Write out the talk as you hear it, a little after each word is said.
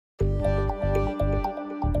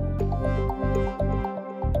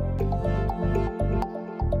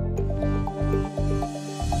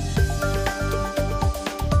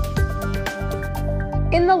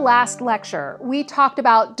the last lecture, we talked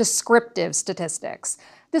about descriptive statistics.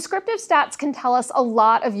 Descriptive stats can tell us a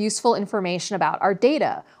lot of useful information about our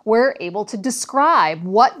data. We're able to describe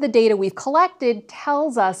what the data we've collected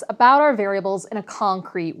tells us about our variables in a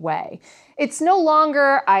concrete way. It's no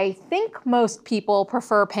longer, I think most people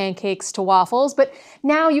prefer pancakes to waffles, but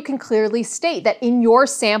now you can clearly state that in your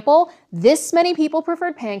sample, this many people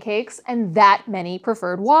preferred pancakes and that many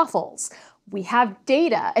preferred waffles. We have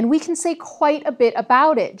data, and we can say quite a bit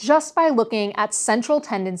about it just by looking at central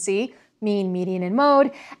tendency, mean, median, and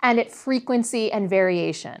mode, and at frequency and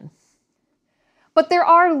variation. But there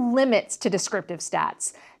are limits to descriptive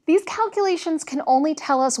stats. These calculations can only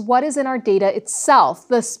tell us what is in our data itself,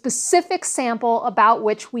 the specific sample about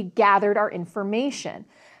which we gathered our information.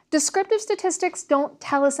 Descriptive statistics don't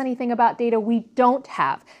tell us anything about data we don't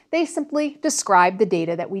have. They simply describe the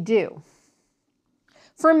data that we do.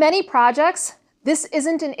 For many projects, this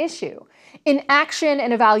isn't an issue. In action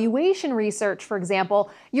and evaluation research, for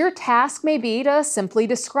example, your task may be to simply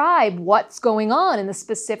describe what's going on in the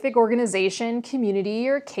specific organization, community,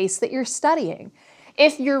 or case that you're studying.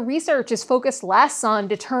 If your research is focused less on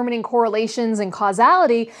determining correlations and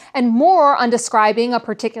causality and more on describing a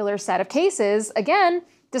particular set of cases, again,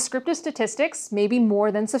 descriptive statistics may be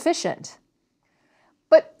more than sufficient.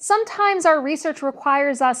 But sometimes our research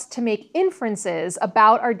requires us to make inferences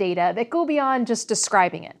about our data that go beyond just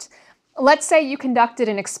describing it. Let's say you conducted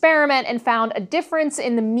an experiment and found a difference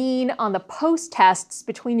in the mean on the post-tests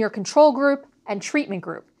between your control group and treatment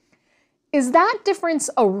group. Is that difference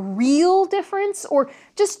a real difference or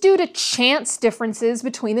just due to chance differences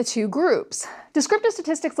between the two groups? Descriptive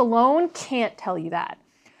statistics alone can't tell you that.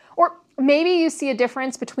 Or maybe you see a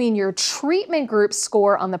difference between your treatment group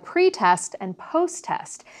score on the pre-test and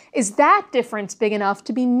post-test. Is that difference big enough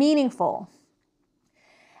to be meaningful?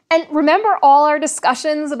 And remember all our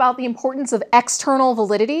discussions about the importance of external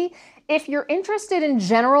validity? If you're interested in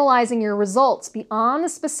generalizing your results beyond the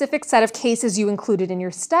specific set of cases you included in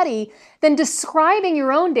your study, then describing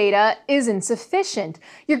your own data is insufficient.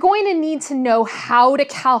 You're going to need to know how to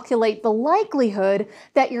calculate the likelihood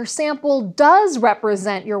that your sample does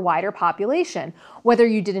represent your wider population, whether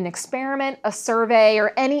you did an experiment, a survey,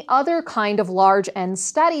 or any other kind of large N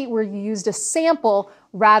study where you used a sample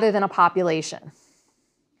rather than a population.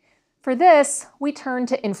 For this, we turn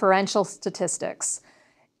to inferential statistics.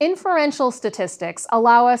 Inferential statistics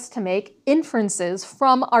allow us to make inferences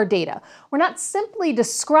from our data. We're not simply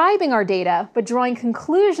describing our data, but drawing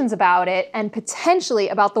conclusions about it and potentially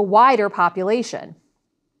about the wider population.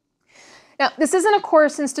 Now, this isn't a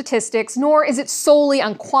course in statistics, nor is it solely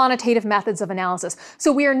on quantitative methods of analysis,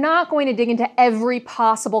 so we are not going to dig into every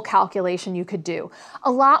possible calculation you could do. A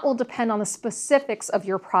lot will depend on the specifics of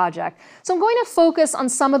your project. So I'm going to focus on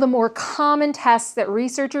some of the more common tests that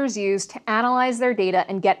researchers use to analyze their data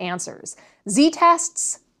and get answers.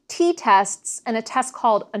 Z-tests, t-tests, and a test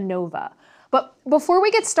called ANOVA. But before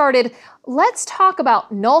we get started, let's talk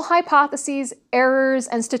about null hypotheses, errors,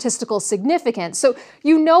 and statistical significance so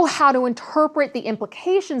you know how to interpret the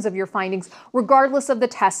implications of your findings regardless of the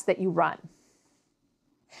tests that you run.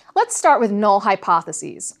 Let's start with null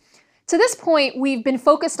hypotheses. To this point, we've been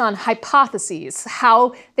focused on hypotheses,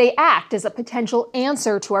 how they act as a potential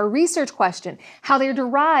answer to our research question, how they're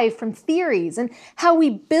derived from theories, and how we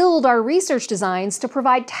build our research designs to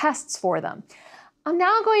provide tests for them. I'm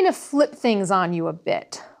now going to flip things on you a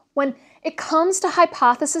bit. When it comes to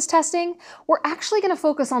hypothesis testing, we're actually going to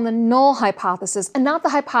focus on the null hypothesis and not the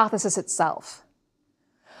hypothesis itself.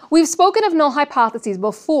 We've spoken of null hypotheses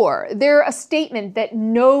before. They're a statement that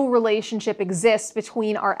no relationship exists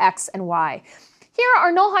between our x and y. Here,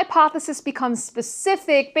 our null hypothesis becomes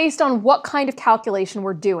specific based on what kind of calculation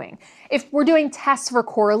we're doing. If we're doing tests for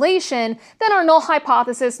correlation, then our null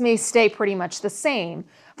hypothesis may stay pretty much the same.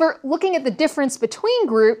 For looking at the difference between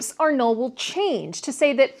groups, our null will change to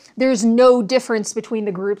say that there's no difference between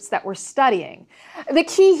the groups that we're studying. The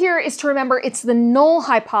key here is to remember it's the null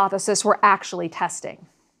hypothesis we're actually testing.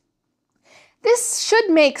 This should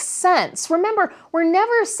make sense. Remember, we're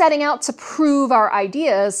never setting out to prove our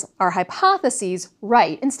ideas, our hypotheses,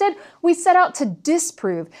 right. Instead, we set out to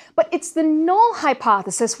disprove. But it's the null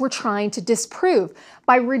hypothesis we're trying to disprove.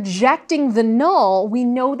 By rejecting the null, we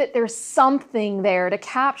know that there's something there to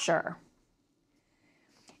capture.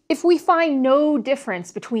 If we find no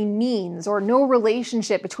difference between means or no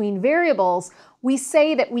relationship between variables, we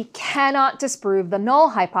say that we cannot disprove the null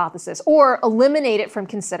hypothesis or eliminate it from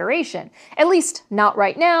consideration, at least not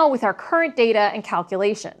right now with our current data and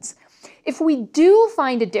calculations. If we do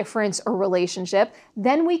find a difference or relationship,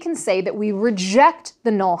 then we can say that we reject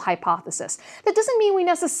the null hypothesis. That doesn't mean we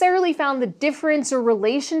necessarily found the difference or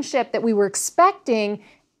relationship that we were expecting.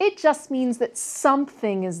 It just means that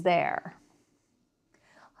something is there.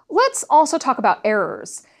 Let's also talk about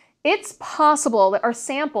errors. It's possible that our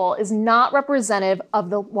sample is not representative of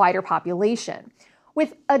the wider population.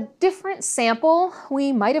 With a different sample,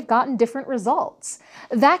 we might have gotten different results.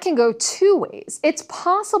 That can go two ways. It's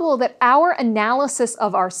possible that our analysis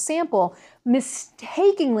of our sample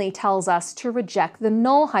mistakenly tells us to reject the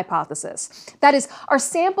null hypothesis. That is, our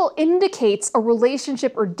sample indicates a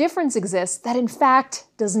relationship or difference exists that in fact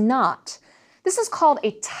does not. This is called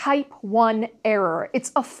a type 1 error.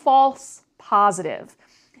 It's a false positive.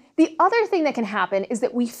 The other thing that can happen is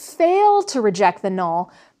that we fail to reject the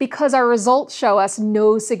null because our results show us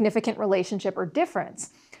no significant relationship or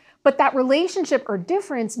difference. But that relationship or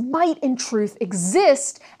difference might in truth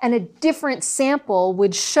exist, and a different sample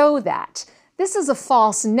would show that. This is a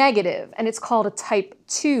false negative, and it's called a type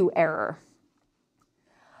 2 error.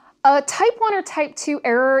 A type 1 or type 2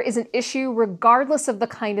 error is an issue regardless of the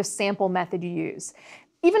kind of sample method you use.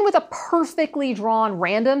 Even with a perfectly drawn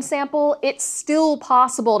random sample, it's still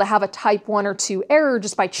possible to have a type 1 or 2 error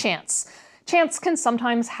just by chance. Chance can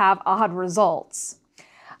sometimes have odd results.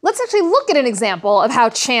 Let's actually look at an example of how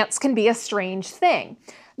chance can be a strange thing.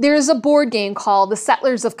 There's a board game called The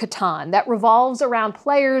Settlers of Catan that revolves around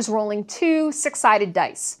players rolling 2 six-sided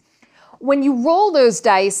dice. When you roll those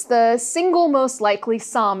dice, the single most likely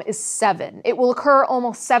sum is 7. It will occur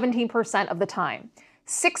almost 17% of the time.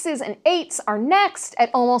 6s and 8s are next at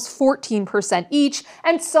almost 14% each,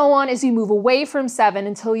 and so on as you move away from 7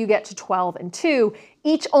 until you get to 12 and 2,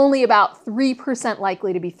 each only about 3%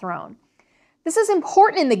 likely to be thrown. This is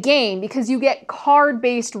important in the game because you get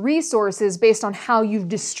card-based resources based on how you've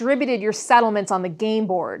distributed your settlements on the game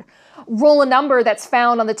board. Roll a number that's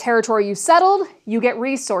found on the territory you settled, you get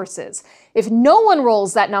resources. If no one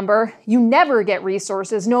rolls that number, you never get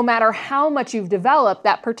resources, no matter how much you've developed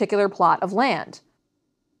that particular plot of land.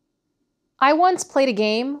 I once played a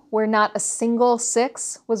game where not a single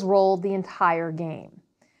 6 was rolled the entire game.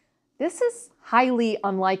 This is highly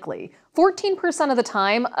unlikely. 14% of the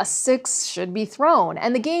time, a 6 should be thrown,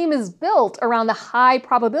 and the game is built around the high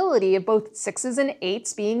probability of both 6s and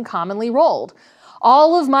 8s being commonly rolled.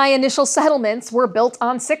 All of my initial settlements were built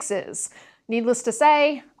on 6s. Needless to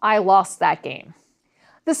say, I lost that game.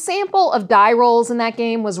 The sample of die rolls in that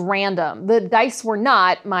game was random. The dice were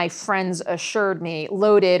not, my friends assured me,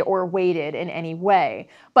 loaded or weighted in any way.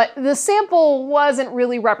 But the sample wasn't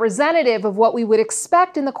really representative of what we would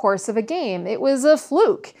expect in the course of a game. It was a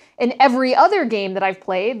fluke. In every other game that I've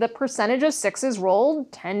played, the percentage of 6s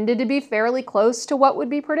rolled tended to be fairly close to what would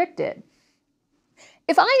be predicted.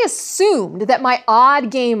 If I assumed that my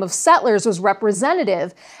odd game of Settlers was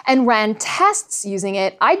representative and ran tests using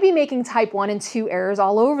it, I'd be making type 1 and 2 errors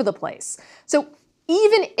all over the place. So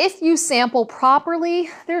even if you sample properly,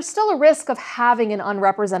 there's still a risk of having an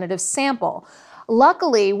unrepresentative sample.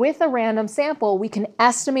 Luckily, with a random sample, we can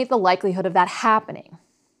estimate the likelihood of that happening.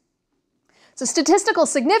 So statistical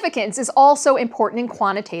significance is also important in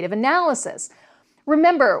quantitative analysis.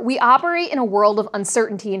 Remember, we operate in a world of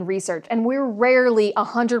uncertainty in research, and we're rarely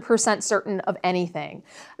 100% certain of anything.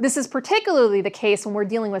 This is particularly the case when we're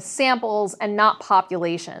dealing with samples and not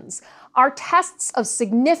populations. Our tests of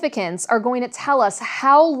significance are going to tell us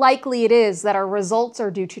how likely it is that our results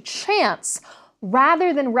are due to chance,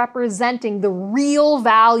 rather than representing the real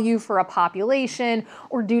value for a population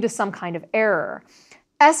or due to some kind of error.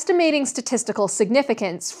 Estimating statistical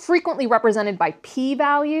significance, frequently represented by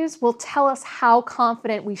p-values, will tell us how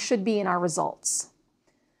confident we should be in our results.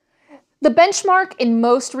 The benchmark in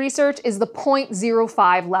most research is the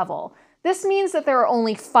 0.05 level. This means that there are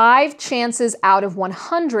only 5 chances out of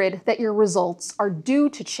 100 that your results are due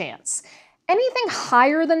to chance. Anything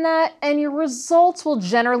higher than that, and your results will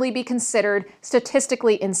generally be considered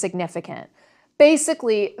statistically insignificant.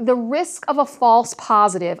 Basically, the risk of a false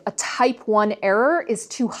positive, a type 1 error, is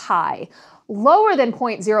too high. Lower than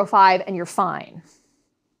 0.05 and you're fine.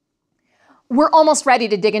 We're almost ready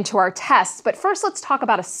to dig into our tests, but first let's talk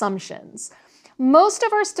about assumptions. Most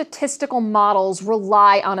of our statistical models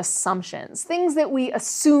rely on assumptions, things that we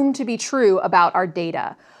assume to be true about our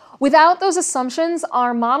data. Without those assumptions,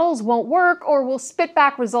 our models won't work or will spit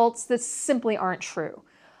back results that simply aren't true.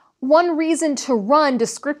 One reason to run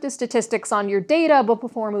descriptive statistics on your data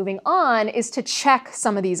before moving on is to check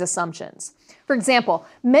some of these assumptions. For example,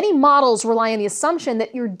 many models rely on the assumption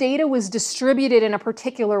that your data was distributed in a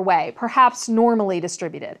particular way, perhaps normally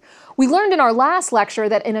distributed. We learned in our last lecture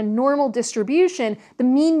that in a normal distribution, the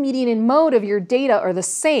mean, median, and mode of your data are the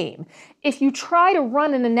same. If you try to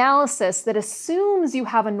run an analysis that assumes you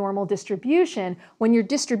have a normal distribution when your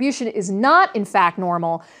distribution is not in fact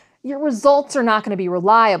normal, your results are not going to be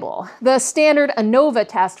reliable. The standard ANOVA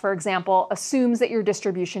test, for example, assumes that your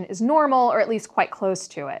distribution is normal or at least quite close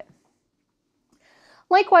to it.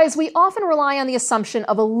 Likewise, we often rely on the assumption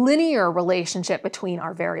of a linear relationship between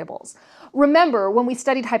our variables. Remember, when we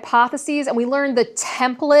studied hypotheses and we learned the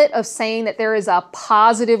template of saying that there is a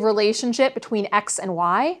positive relationship between x and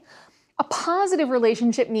y? A positive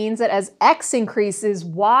relationship means that as x increases,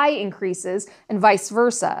 y increases, and vice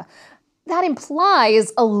versa. That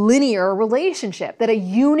implies a linear relationship, that a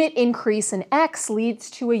unit increase in x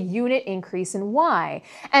leads to a unit increase in y,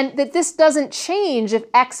 and that this doesn't change if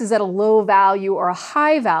x is at a low value or a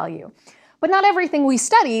high value. But not everything we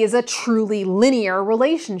study is a truly linear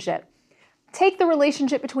relationship. Take the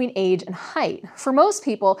relationship between age and height. For most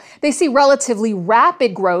people, they see relatively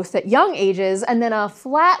rapid growth at young ages and then a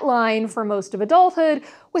flat line for most of adulthood,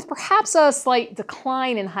 with perhaps a slight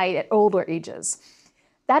decline in height at older ages.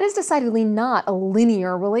 That is decidedly not a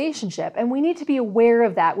linear relationship, and we need to be aware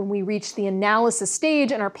of that when we reach the analysis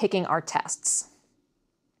stage and are picking our tests.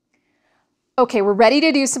 Okay, we're ready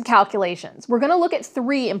to do some calculations. We're going to look at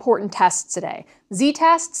 3 important tests today: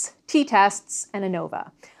 z-tests, t-tests, and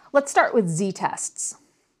ANOVA. Let's start with z-tests.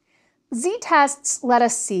 Z-tests let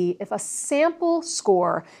us see if a sample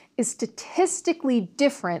score is statistically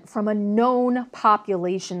different from a known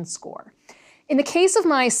population score. In the case of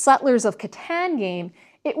my Settlers of Catan game,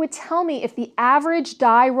 it would tell me if the average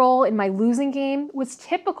die roll in my losing game was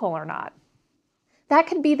typical or not. That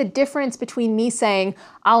could be the difference between me saying,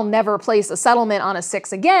 I'll never place a settlement on a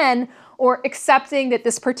 6 again, or accepting that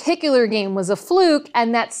this particular game was a fluke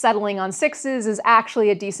and that settling on 6s is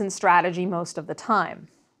actually a decent strategy most of the time.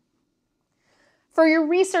 For your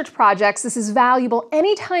research projects, this is valuable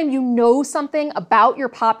anytime you know something about your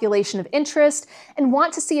population of interest and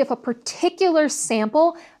want to see if a particular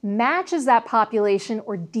sample matches that population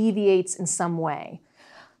or deviates in some way.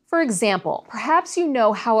 For example, perhaps you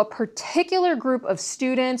know how a particular group of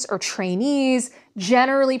students or trainees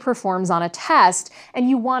generally performs on a test, and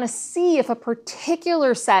you want to see if a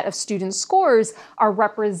particular set of student scores are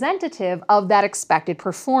representative of that expected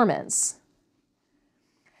performance.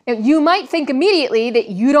 Now, you might think immediately that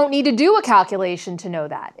you don't need to do a calculation to know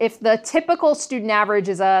that. If the typical student average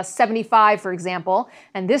is a 75, for example,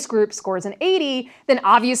 and this group scores an 80, then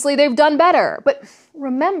obviously they've done better. But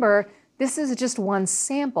remember, this is just one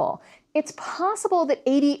sample. It's possible that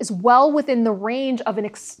 80 is well within the range of an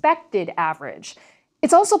expected average.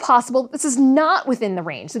 It's also possible that this is not within the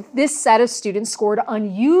range, that this set of students scored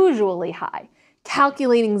unusually high.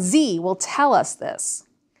 Calculating z will tell us this.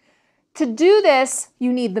 To do this,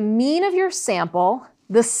 you need the mean of your sample,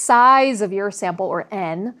 the size of your sample, or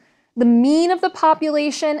n, the mean of the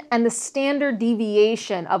population, and the standard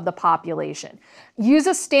deviation of the population. Use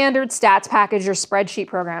a standard stats package or spreadsheet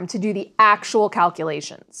program to do the actual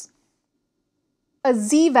calculations. A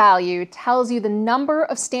z-value tells you the number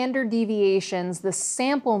of standard deviations the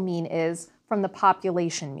sample mean is from the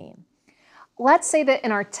population mean. Let's say that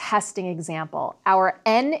in our testing example, our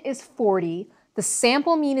n is 40, the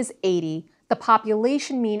sample mean is 80, the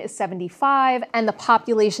population mean is 75, and the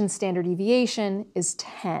population standard deviation is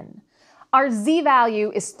 10. Our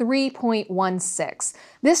z-value is 3.16.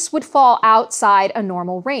 This would fall outside a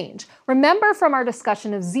normal range. Remember from our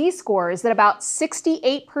discussion of z-scores that about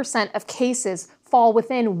 68% of cases fall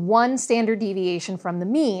within 1 standard deviation from the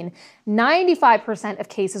mean, 95% of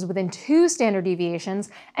cases within 2 standard deviations,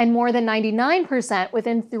 and more than 99%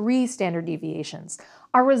 within 3 standard deviations.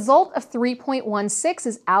 Our result of 3.16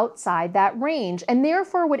 is outside that range, and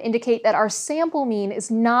therefore would indicate that our sample mean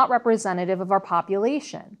is not representative of our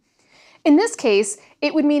population. In this case,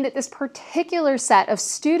 it would mean that this particular set of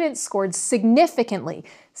students scored significantly,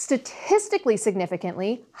 statistically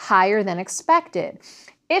significantly, higher than expected.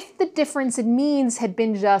 If the difference in means had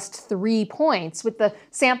been just 3 points, with the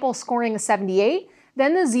sample scoring a 78,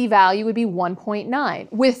 then the z-value would be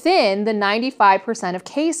 1.9, within the 95% of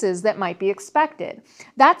cases that might be expected.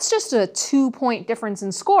 That's just a 2-point difference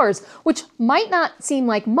in scores, which might not seem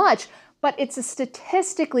like much, but it's a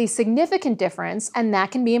statistically significant difference, and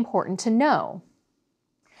that can be important to know.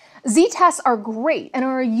 Z-tests are great and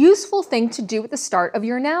are a useful thing to do at the start of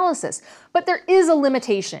your analysis, but there is a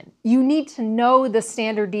limitation. You need to know the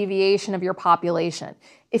standard deviation of your population.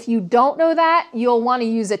 If you don't know that, you'll want to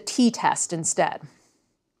use a t-test instead.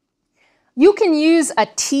 You can use a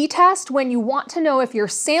t-test when you want to know if your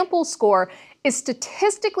sample score is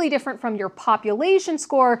statistically different from your population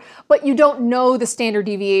score, but you don't know the standard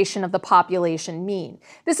deviation of the population mean.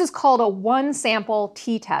 This is called a one-sample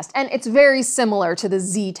t-test, and it's very similar to the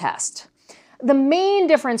z-test. The main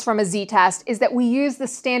difference from a z-test is that we use the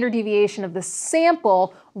standard deviation of the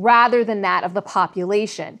sample rather than that of the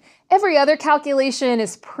population. Every other calculation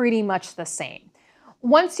is pretty much the same.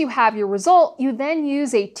 Once you have your result, you then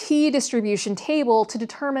use a t-distribution table to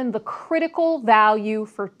determine the critical value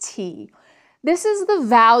for t. This is the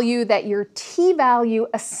value that your t-value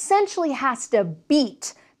essentially has to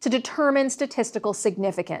beat to determine statistical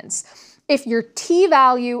significance. If your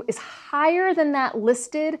t-value is higher than that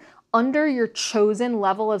listed under your chosen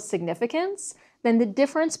level of significance, then the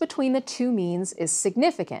difference between the two means is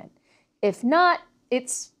significant. If not,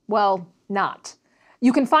 it's, well, not.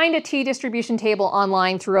 You can find a t-distribution table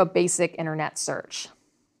online through a basic internet search.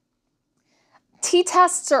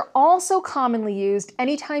 T-tests are also commonly used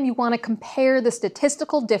anytime you want to compare the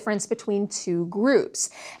statistical difference between two groups.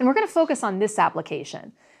 And we're going to focus on this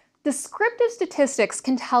application. Descriptive statistics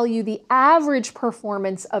can tell you the average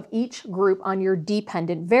performance of each group on your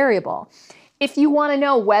dependent variable. If you want to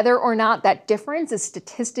know whether or not that difference is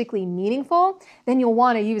statistically meaningful, then you'll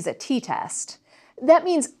want to use a t-test. That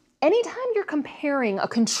means anytime you're comparing a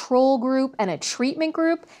control group and a treatment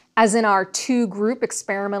group, as in our two-group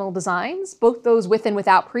experimental designs, both those with and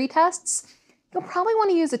without pretests, you'll probably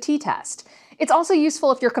want to use a t-test. It's also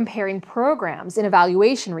useful if you're comparing programs in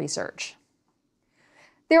evaluation research.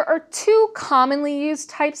 There are two commonly used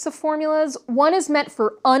types of formulas. One is meant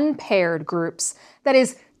for unpaired groups, that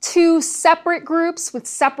is, two separate groups with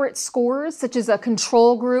separate scores, such as a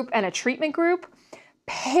control group and a treatment group.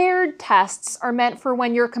 Paired tests are meant for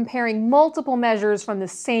when you're comparing multiple measures from the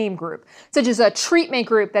same group, such as a treatment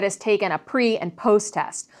group that has taken a pre- and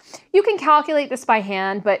post-test. You can calculate this by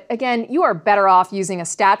hand, but again, you are better off using a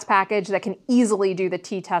stats package that can easily do the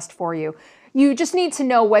t-test for you. You just need to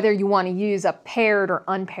know whether you want to use a paired or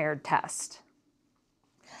unpaired test.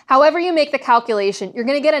 However you make the calculation, you're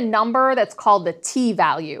going to get a number that's called the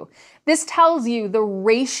t-value. This tells you the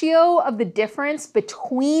ratio of the difference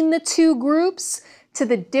between the two groups to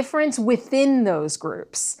the difference within those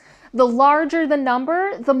groups. The larger the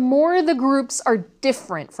number, the more the groups are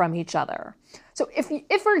different from each other. So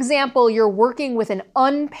if for example, you're working with an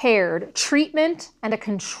unpaired treatment and a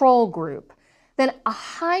control group, then a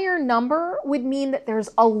higher number would mean that there's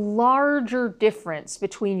a larger difference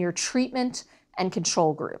between your treatment and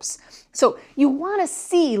control groups. So you want to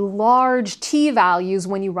see large t-values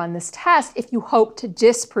when you run this test if you hope to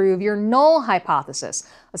disprove your null hypothesis.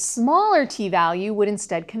 A smaller t-value would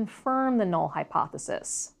instead confirm the null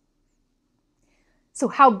hypothesis. So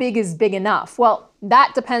how big is big enough? Well,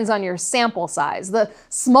 that depends on your sample size. The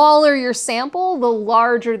smaller your sample, the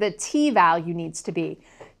larger the t-value needs to be.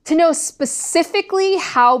 To know specifically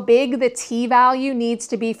how big the t-value needs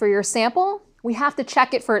to be for your sample, we have to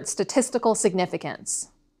check it for its statistical significance.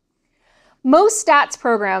 Most stats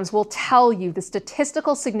programs will tell you the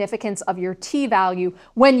statistical significance of your t-value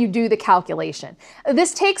when you do the calculation.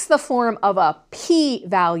 This takes the form of a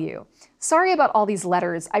p-value. Sorry about all these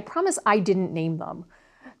letters. I promise I didn't name them.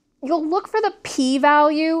 You'll look for the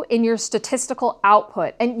p-value in your statistical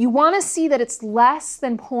output, and you want to see that it's less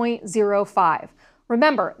than 0.05.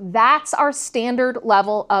 Remember, that's our standard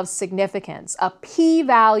level of significance. A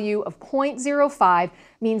p-value of 0.05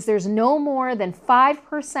 means there's no more than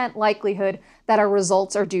 5% likelihood that our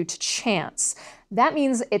results are due to chance. That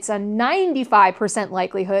means it's a 95%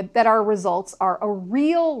 likelihood that our results are a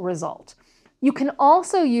real result. You can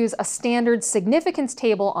also use a standard significance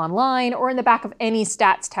table online or in the back of any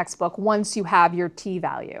stats textbook once you have your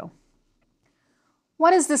t-value.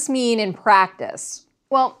 What does this mean in practice?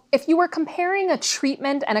 Well, if you were comparing a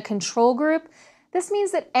treatment and a control group, this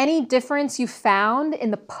means that any difference you found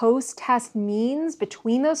in the post-test means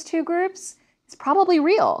between those two groups is probably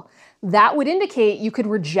real. That would indicate you could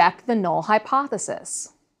reject the null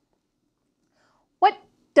hypothesis. What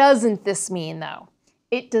doesn't this mean, though?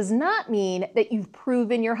 It does not mean that you've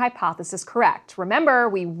proven your hypothesis correct. Remember,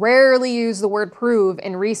 we rarely use the word prove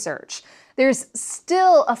in research. There's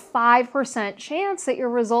still a 5% chance that your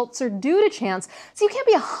results are due to chance, so you can't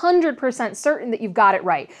be 100% certain that you've got it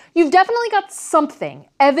right. You've definitely got something,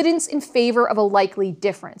 evidence in favor of a likely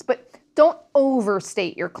difference, but don't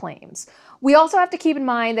overstate your claims. We also have to keep in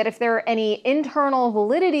mind that if there are any internal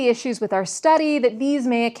validity issues with our study, that these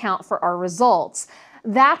may account for our results.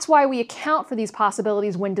 That's why we account for these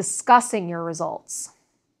possibilities when discussing your results.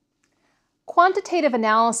 Quantitative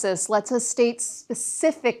analysis lets us state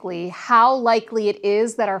specifically how likely it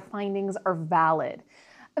is that our findings are valid.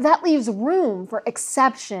 That leaves room for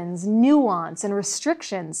exceptions, nuance, and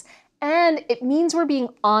restrictions, and it means we're being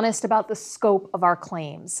honest about the scope of our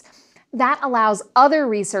claims. That allows other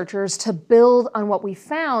researchers to build on what we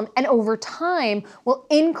found, and over time will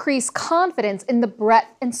increase confidence in the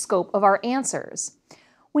breadth and scope of our answers.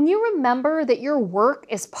 When you remember that your work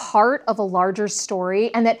is part of a larger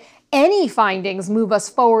story and that any findings move us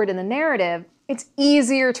forward in the narrative, it's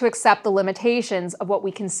easier to accept the limitations of what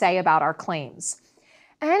we can say about our claims.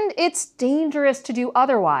 And it's dangerous to do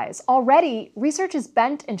otherwise. Already, research is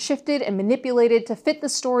bent and shifted and manipulated to fit the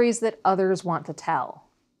stories that others want to tell.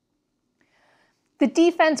 The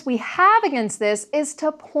defense we have against this is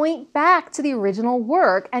to point back to the original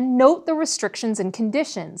work and note the restrictions and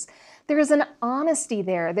conditions. There is an honesty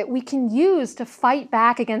there that we can use to fight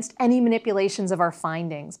back against any manipulations of our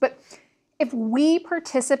findings. But if we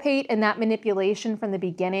participate in that manipulation from the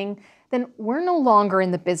beginning, then we're no longer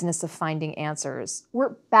in the business of finding answers.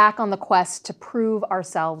 We're back on the quest to prove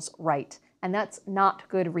ourselves right, and that's not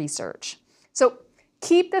good research. So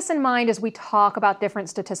keep this in mind as we talk about different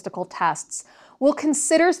statistical tests. We'll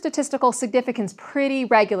consider statistical significance pretty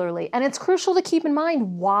regularly, and it's crucial to keep in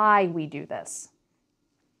mind why we do this.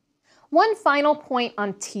 One final point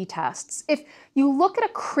on t-tests. If you look at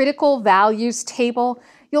a critical values table,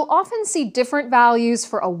 you'll often see different values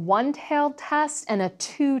for a one-tailed test and a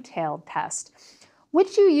two-tailed test.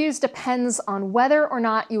 Which you use depends on whether or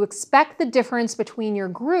not you expect the difference between your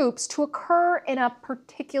groups to occur in a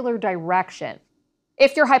particular direction.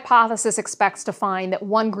 If your hypothesis expects to find that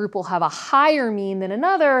one group will have a higher mean than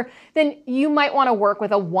another, then you might want to work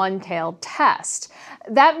with a one-tailed test.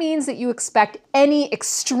 That means that you expect any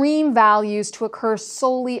extreme values to occur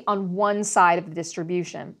solely on one side of the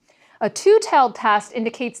distribution. A two-tailed test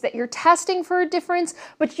indicates that you're testing for a difference,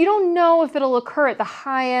 but you don't know if it'll occur at the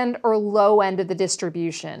high end or low end of the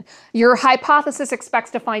distribution. Your hypothesis expects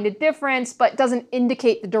to find a difference, but doesn't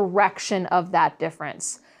indicate the direction of that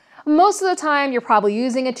difference. Most of the time, you're probably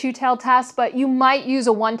using a two-tailed test, but you might use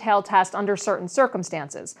a one-tailed test under certain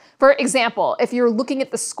circumstances. For example, if you're looking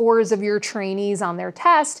at the scores of your trainees on their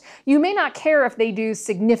test, you may not care if they do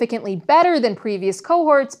significantly better than previous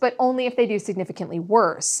cohorts, but only if they do significantly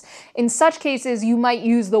worse. In such cases, you might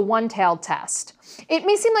use the one-tailed test. It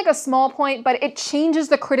may seem like a small point, but it changes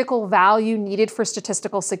the critical value needed for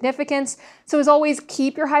statistical significance, so as always,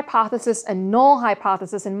 keep your hypothesis and null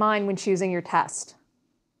hypothesis in mind when choosing your test.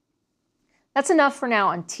 That's enough for now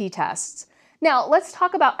on t-tests. Now let's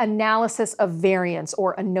talk about analysis of variance,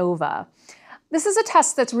 or ANOVA. This is a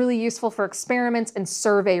test that's really useful for experiments and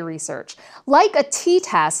survey research. Like a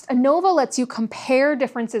t-test, ANOVA lets you compare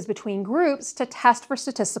differences between groups to test for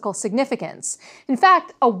statistical significance. In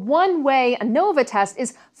fact, a one-way ANOVA test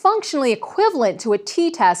is functionally equivalent to a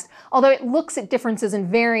t-test, although it looks at differences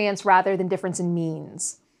in variance rather than difference in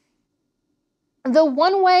means. The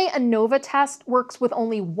one-way ANOVA test works with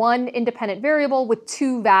only one independent variable with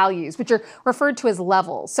two values, which are referred to as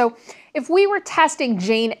levels. So if we were testing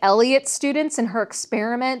Jane Elliott's students in her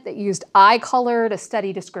experiment that used eye color to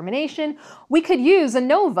study discrimination, we could use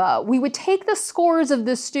ANOVA. We would take the scores of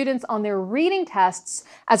the students on their reading tests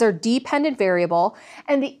as our dependent variable,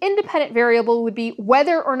 and the independent variable would be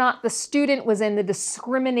whether or not the student was in the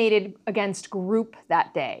discriminated against group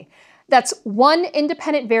that day. That's one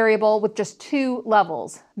independent variable with just two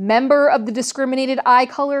levels, member of the discriminated eye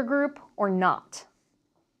color group or not.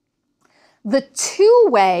 The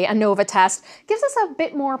two-way ANOVA test gives us a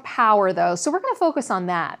bit more power though, so we're going to focus on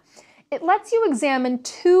that. It lets you examine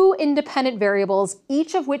two independent variables,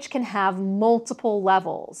 each of which can have multiple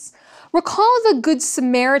levels. Recall the Good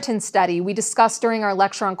Samaritan study we discussed during our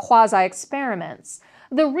lecture on quasi-experiments.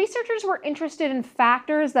 The researchers were interested in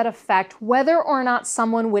factors that affect whether or not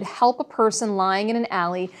someone would help a person lying in an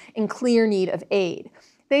alley in clear need of aid.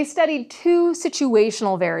 They studied two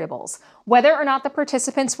situational variables, whether or not the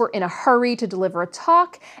participants were in a hurry to deliver a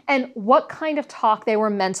talk and what kind of talk they were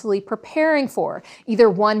mentally preparing for, either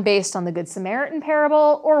one based on the Good Samaritan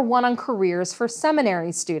parable or one on careers for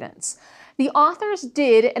seminary students. The authors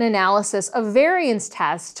did an analysis of variance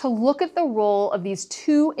tests to look at the role of these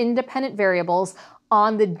two independent variables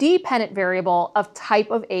on the dependent variable of type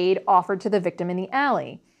of aid offered to the victim in the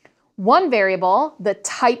alley. One variable, the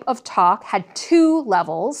type of talk, had two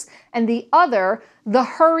levels, and the other, the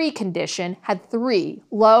hurry condition, had three,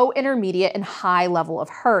 low, intermediate, and high level of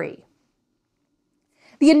hurry.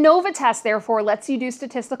 The ANOVA test, therefore, lets you do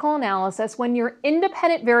statistical analysis when your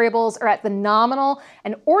independent variables are at the nominal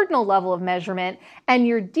and ordinal level of measurement, and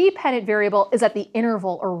your dependent variable is at the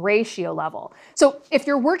interval or ratio level. So if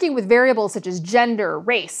you're working with variables such as gender,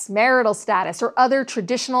 race, marital status, or other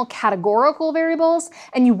traditional categorical variables,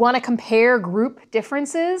 and you want to compare group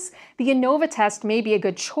differences, the ANOVA test may be a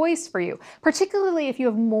good choice for you, particularly if you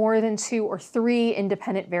have more than two or three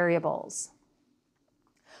independent variables.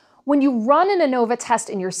 When you run an ANOVA test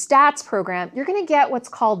in your stats program, you're going to get what's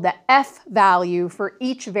called the F value for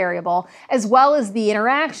each variable, as well as the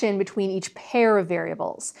interaction between each pair of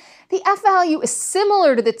variables. The F value is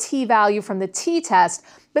similar to the T value from the t-test,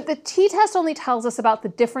 but the t-test only tells us about the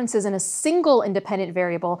differences in a single independent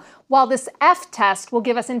variable, while this F-test will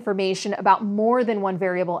give us information about more than one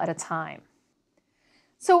variable at a time.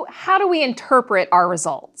 So how do we interpret our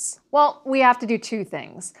results? Well, we have to do two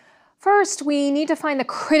things. First, we need to find the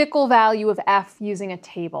critical value of F using a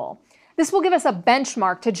table. This will give us a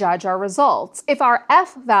benchmark to judge our results. If our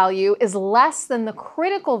F value is less than the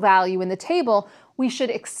critical value in the table, we should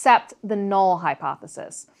accept the null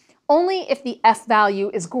hypothesis. Only if the F value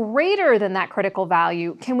is greater than that critical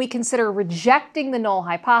value can we consider rejecting the null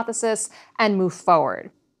hypothesis and move forward.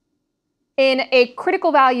 In a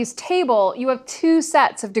critical values table, you have two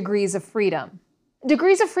sets of degrees of freedom.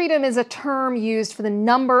 Degrees of freedom is a term used for the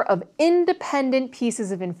number of independent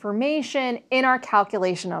pieces of information in our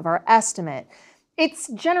calculation of our estimate. It's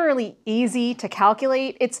generally easy to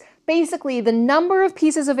calculate. It's basically the number of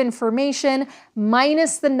pieces of information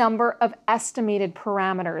minus the number of estimated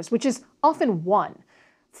parameters, which is often 1.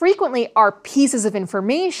 Frequently, our pieces of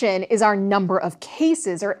information is our number of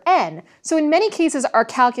cases, or n. So in many cases, our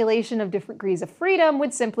calculation of different degrees of freedom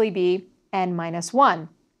would simply be n minus 1.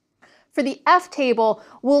 For the F table,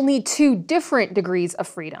 we'll need two different degrees of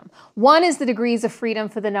freedom. One is the degrees of freedom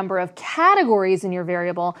for the number of categories in your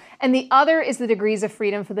variable, and the other is the degrees of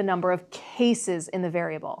freedom for the number of cases in the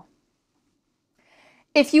variable.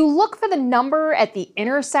 If you look for the number at the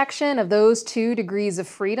intersection of those two degrees of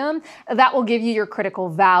freedom, that will give you your critical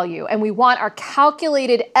value, and we want our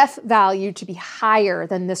calculated F value to be higher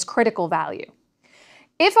than this critical value.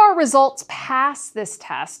 If our results pass this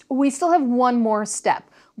test, we still have one more step.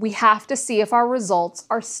 We have to see if our results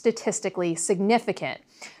are statistically significant.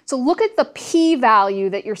 So look at the p-value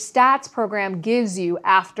that your stats program gives you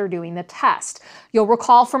after doing the test. You'll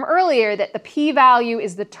recall from earlier that the p-value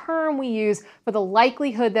is the term we use for the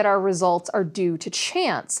likelihood that our results are due to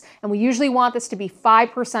chance, and we usually want this to be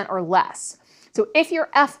 5% or less. So if your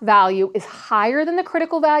F value is higher than the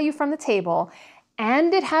critical value from the table,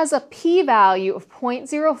 and it has a p-value of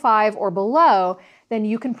 0.05 or below, then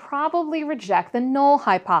you can probably reject the null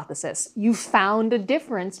hypothesis. You found a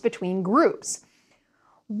difference between groups.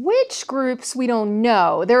 Which groups, we don't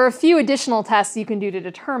know. There are a few additional tests you can do to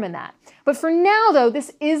determine that. But for now, though,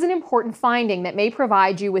 this is an important finding that may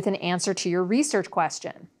provide you with an answer to your research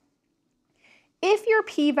question. If your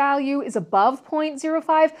p-value is above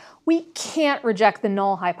 0.05, we can't reject the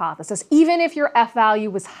null hypothesis, even if your F value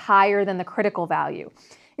was higher than the critical value.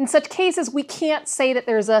 In such cases, we can't say that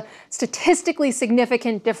there's a statistically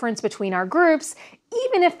significant difference between our groups,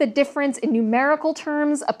 even if the difference in numerical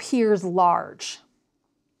terms appears large.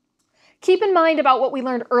 Keep in mind about what we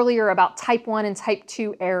learned earlier about type 1 and type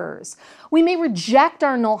 2 errors. We may reject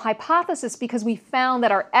our null hypothesis because we found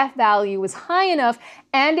that our F value was high enough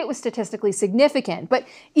and it was statistically significant. But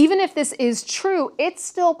even if this is true, it's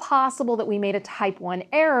still possible that we made a type 1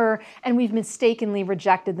 error and we've mistakenly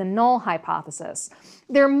rejected the null hypothesis.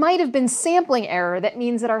 There might have been sampling error that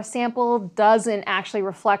means that our sample doesn't actually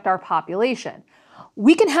reflect our population.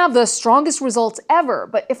 We can have the strongest results ever,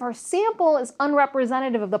 but if our sample is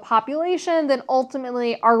unrepresentative of the population, then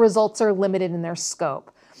ultimately our results are limited in their scope.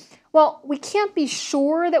 Well, we can't be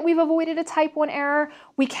sure that we've avoided a type 1 error.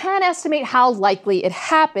 We can estimate how likely it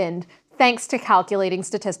happened thanks to calculating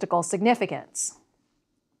statistical significance.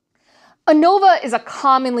 ANOVA is a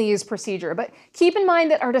commonly used procedure, but keep in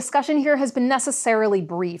mind that our discussion here has been necessarily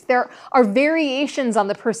brief. There are variations on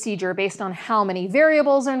the procedure based on how many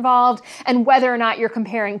variables are involved and whether or not you're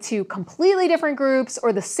comparing two completely different groups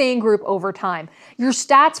or the same group over time. Your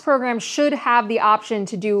stats program should have the option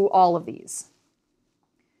to do all of these.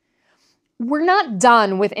 We're not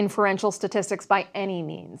done with inferential statistics by any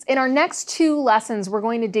means. In our next two lessons, we're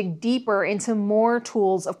going to dig deeper into more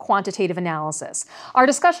tools of quantitative analysis. Our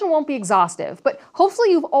discussion won't be exhaustive, but hopefully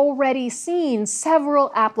you've already seen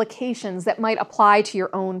several applications that might apply to your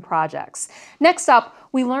own projects. Next up,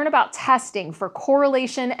 we learn about testing for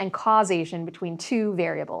correlation and causation between two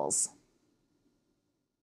variables.